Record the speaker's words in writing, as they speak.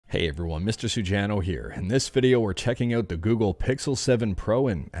Hey everyone, Mr. Sujano here. In this video we're checking out the Google Pixel 7 Pro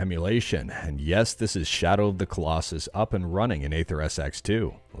in emulation, and yes, this is Shadow of the Colossus up and running in Aether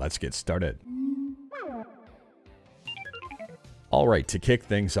SX2. Let's get started. Alright, to kick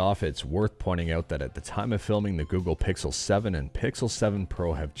things off, it's worth pointing out that at the time of filming, the Google Pixel 7 and Pixel 7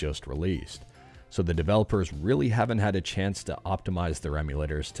 Pro have just released. So the developers really haven't had a chance to optimize their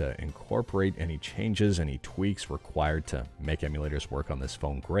emulators to incorporate any changes, any tweaks required to make emulators work on this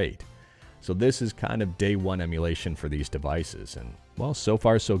phone great. So this is kind of day one emulation for these devices, and well, so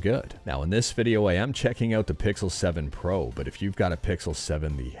far so good. Now in this video I am checking out the Pixel 7 Pro, but if you've got a Pixel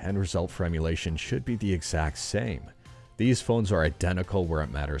 7, the end result for emulation should be the exact same. These phones are identical where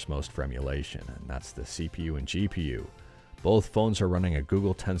it matters most for emulation, and that's the CPU and GPU. Both phones are running a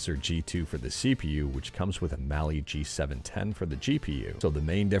Google Tensor G2 for the CPU, which comes with a Mali G710 for the GPU. So the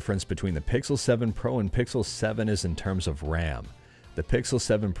main difference between the Pixel 7 Pro and Pixel 7 is in terms of RAM. The Pixel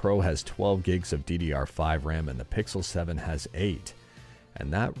 7 Pro has 12 gigs of DDR5 RAM and the Pixel 7 has 8.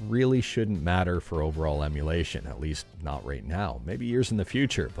 And that really shouldn't matter for overall emulation, at least not right now. Maybe years in the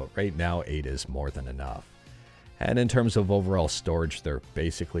future, but right now 8 is more than enough. And in terms of overall storage, they're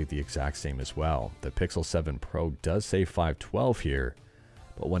basically the exact same as well. The Pixel 7 Pro does say 512 here,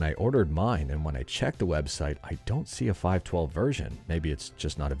 but when I ordered mine and when I checked the website, I don't see a 512 version. Maybe it's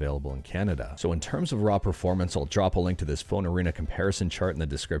just not available in Canada. So in terms of raw performance, I'll drop a link to this Phone Arena comparison chart in the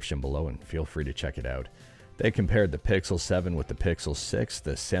description below and feel free to check it out. They compared the Pixel 7 with the Pixel 6,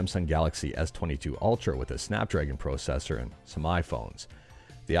 the Samsung Galaxy S22 Ultra with a Snapdragon processor, and some iPhones.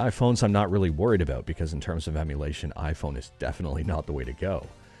 The iPhones I'm not really worried about because in terms of emulation, iPhone is definitely not the way to go.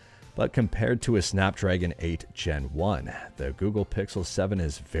 But compared to a Snapdragon 8 Gen 1, the Google Pixel 7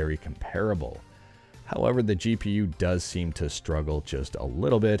 is very comparable. However, the GPU does seem to struggle just a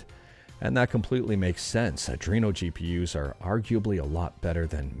little bit, and that completely makes sense. Adreno GPUs are arguably a lot better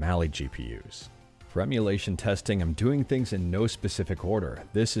than Mali GPUs. For emulation testing, I'm doing things in no specific order.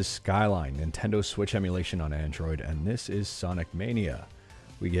 This is Skyline, Nintendo Switch emulation on Android, and this is Sonic Mania.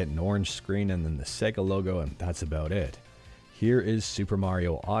 We get an orange screen and then the Sega logo, and that's about it. Here is Super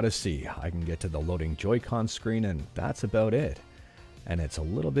Mario Odyssey. I can get to the loading Joy-Con screen, and that's about it. And it's a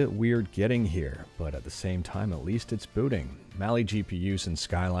little bit weird getting here, but at the same time, at least it's booting. Mali GPUs and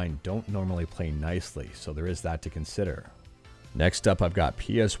Skyline don't normally play nicely, so there is that to consider. Next up, I've got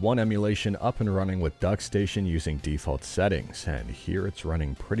PS1 emulation up and running with Duckstation using default settings, and here it's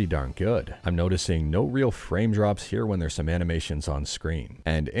running pretty darn good. I'm noticing no real frame drops here when there's some animations on screen.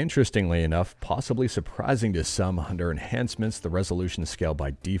 And interestingly enough, possibly surprising to some, under enhancements, the resolution scale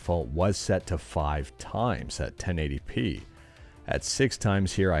by default was set to 5 times at 1080p. At 6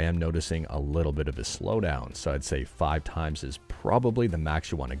 times here, I am noticing a little bit of a slowdown, so I'd say 5 times is probably the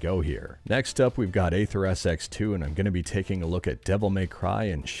max you want to go here. Next up, we've got Aether SX2, and I'm going to be taking a look at Devil May Cry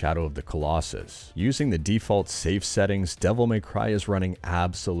and Shadow of the Colossus. Using the default safe settings, Devil May Cry is running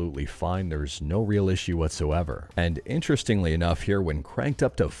absolutely fine. There's no real issue whatsoever. And interestingly enough here, when cranked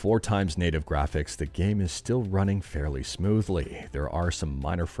up to 4 times native graphics, the game is still running fairly smoothly. There are some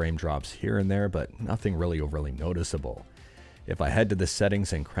minor frame drops here and there, but nothing really overly noticeable. If I head to the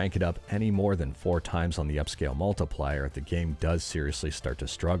settings and crank it up any more than 4 times on the upscale multiplier, the game does seriously start to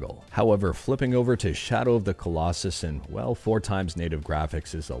struggle. However, flipping over to Shadow of the Colossus and, well, 4 times native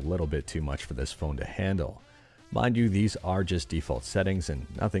graphics is a little bit too much for this phone to handle. Mind you, these are just default settings and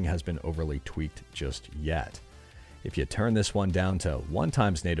nothing has been overly tweaked just yet. If you turn this one down to 1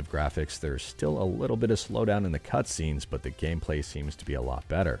 times native graphics, there's still a little bit of slowdown in the cutscenes, but the gameplay seems to be a lot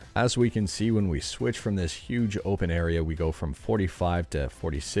better. As we can see, when we switch from this huge open area, we go from 45 to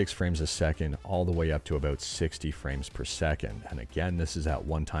 46 frames a second, all the way up to about 60 frames per second. And again, this is at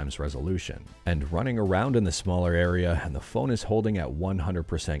 1 times resolution. And running around in the smaller area, and the phone is holding at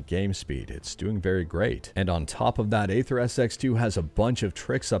 100% game speed. It's doing very great. And on top of that, Aether SX2 has a bunch of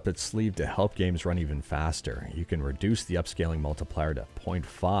tricks up its sleeve to help games run even faster. You can reduce the upscaling multiplier to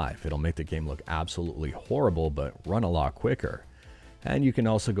 0.5. It'll make the game look absolutely horrible, but run a lot quicker. And you can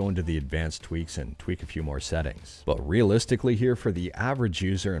also go into the advanced tweaks and tweak a few more settings. But realistically here, for the average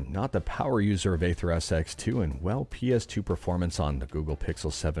user and not the power user of Aether SX2, and well, PS2 performance on the Google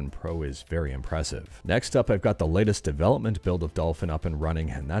Pixel 7 Pro is very impressive. Next up, I've got the latest development build of Dolphin up and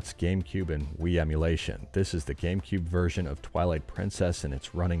running, and that's GameCube and Wii emulation. This is the GameCube version of Twilight Princess, and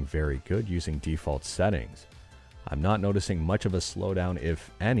it's running very good using default settings. I'm not noticing much of a slowdown, if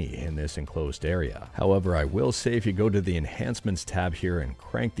any, in this enclosed area. However, I will say if you go to the Enhancements tab here and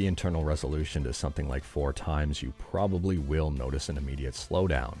crank the internal resolution to something like 4 times, you probably will notice an immediate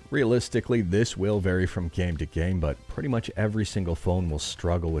slowdown. Realistically, this will vary from game to game, but pretty much every single phone will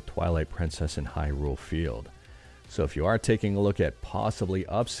struggle with Twilight Princess and Hyrule Field. So if you are taking a look at possibly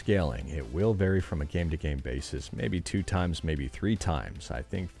upscaling, it will vary from a game-to-game basis, maybe 2 times, maybe 3 times. I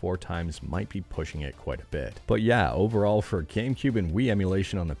think 4 times might be pushing it quite a bit. But yeah, overall for GameCube and Wii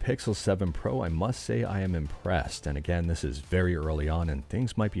emulation on the Pixel 7 Pro, I must say I am impressed. And again, this is very early on and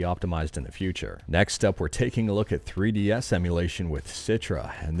things might be optimized in the future. Next up, we're taking a look at 3DS emulation with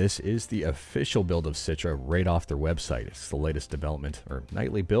Citra, and this is the official build of Citra right off their website. It's the latest development or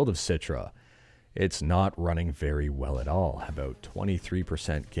nightly build of Citra. It's not running very well at all, about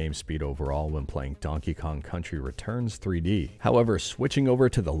 23% game speed overall when playing Donkey Kong Country Returns 3D. However, switching over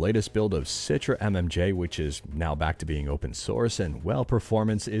to the latest build of Citra MMJ, which is now back to being open source, and well,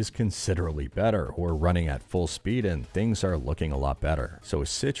 performance is considerably better. We're running at full speed and things are looking a lot better. So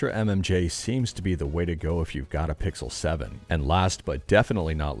Citra MMJ seems to be the way to go if you've got a Pixel 7. And last but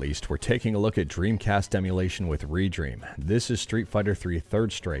definitely not least, we're taking a look at Dreamcast emulation with ReDream. This is Street Fighter 3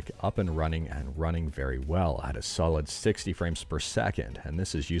 Third Strike up and running very well at a solid 60 frames per second, and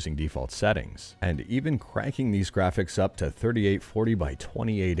this is using default settings. And even cranking these graphics up to 3840 by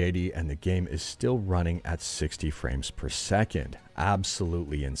 2880 and the game is still running at 60 frames per second.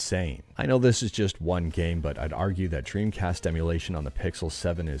 Absolutely insane. I know this is just one game, but I'd argue that Dreamcast emulation on the Pixel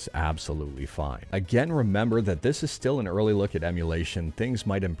 7 is absolutely fine. Again, remember that this is still an early look at emulation. Things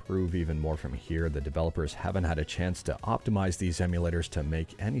might improve even more from here. The developers haven't had a chance to optimize these emulators to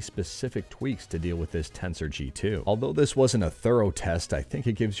make any specific tweaks to deal with this Tensor G2. Although this wasn't a thorough test, I think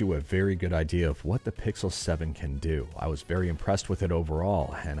it gives you a very good idea of what the Pixel 7 can do. I was very impressed with it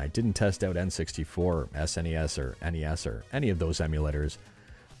overall, and I didn't test out N64, SNES, or NES, or any of those emulators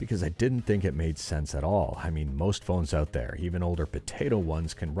because I didn't think it made sense at all. I mean, most phones out there, even older potato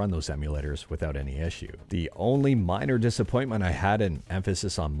ones, can run those emulators without any issue. The only minor disappointment I had, and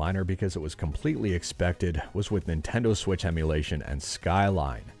emphasis on minor because it was completely expected, was with Nintendo Switch emulation and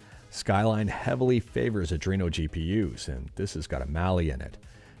Skyline. Skyline heavily favors Adreno GPUs, and this has got a Mali in it.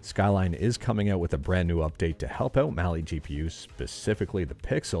 Skyline is coming out with a brand new update to help out Mali GPUs, specifically the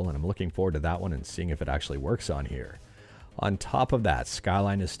Pixel, and I'm looking forward to that one and seeing if it actually works on here. On top of that,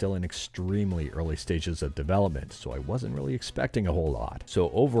 Skyline is still in extremely early stages of development, so I wasn't really expecting a whole lot.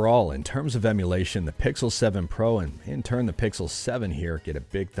 So overall, in terms of emulation, the Pixel 7 Pro and in turn the Pixel 7 here get a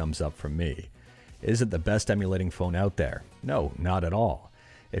big thumbs up from me. Is it the best emulating phone out there? No, not at all.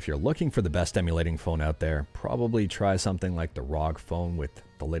 If you're looking for the best emulating phone out there, probably try something like the ROG phone with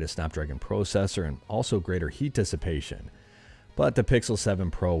the latest Snapdragon processor and also greater heat dissipation. But the Pixel 7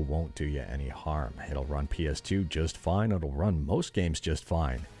 Pro won't do you any harm. It'll run PS2 just fine, it'll run most games just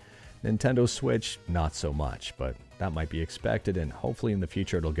fine. Nintendo Switch, not so much, but that might be expected and hopefully in the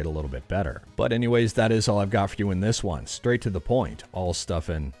future it'll get a little bit better. But anyways, that is all I've got for you in this one. Straight to the point, all stuff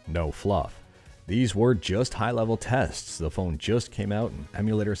and no fluff. These were just high-level tests. The phone just came out and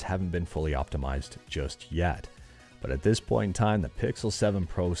emulators haven't been fully optimized just yet. But at this point in time, the Pixel 7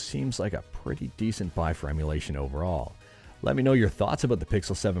 Pro seems like a pretty decent buy for emulation overall. Let me know your thoughts about the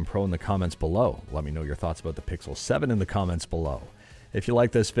Pixel 7 Pro in the comments below. Let me know your thoughts about the Pixel 7 in the comments below. If you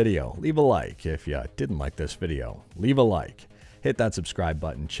like this video, leave a like. If you didn't like this video, leave a like. Hit that subscribe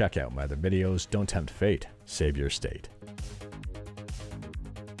button, check out my other videos, don't tempt fate, save your state.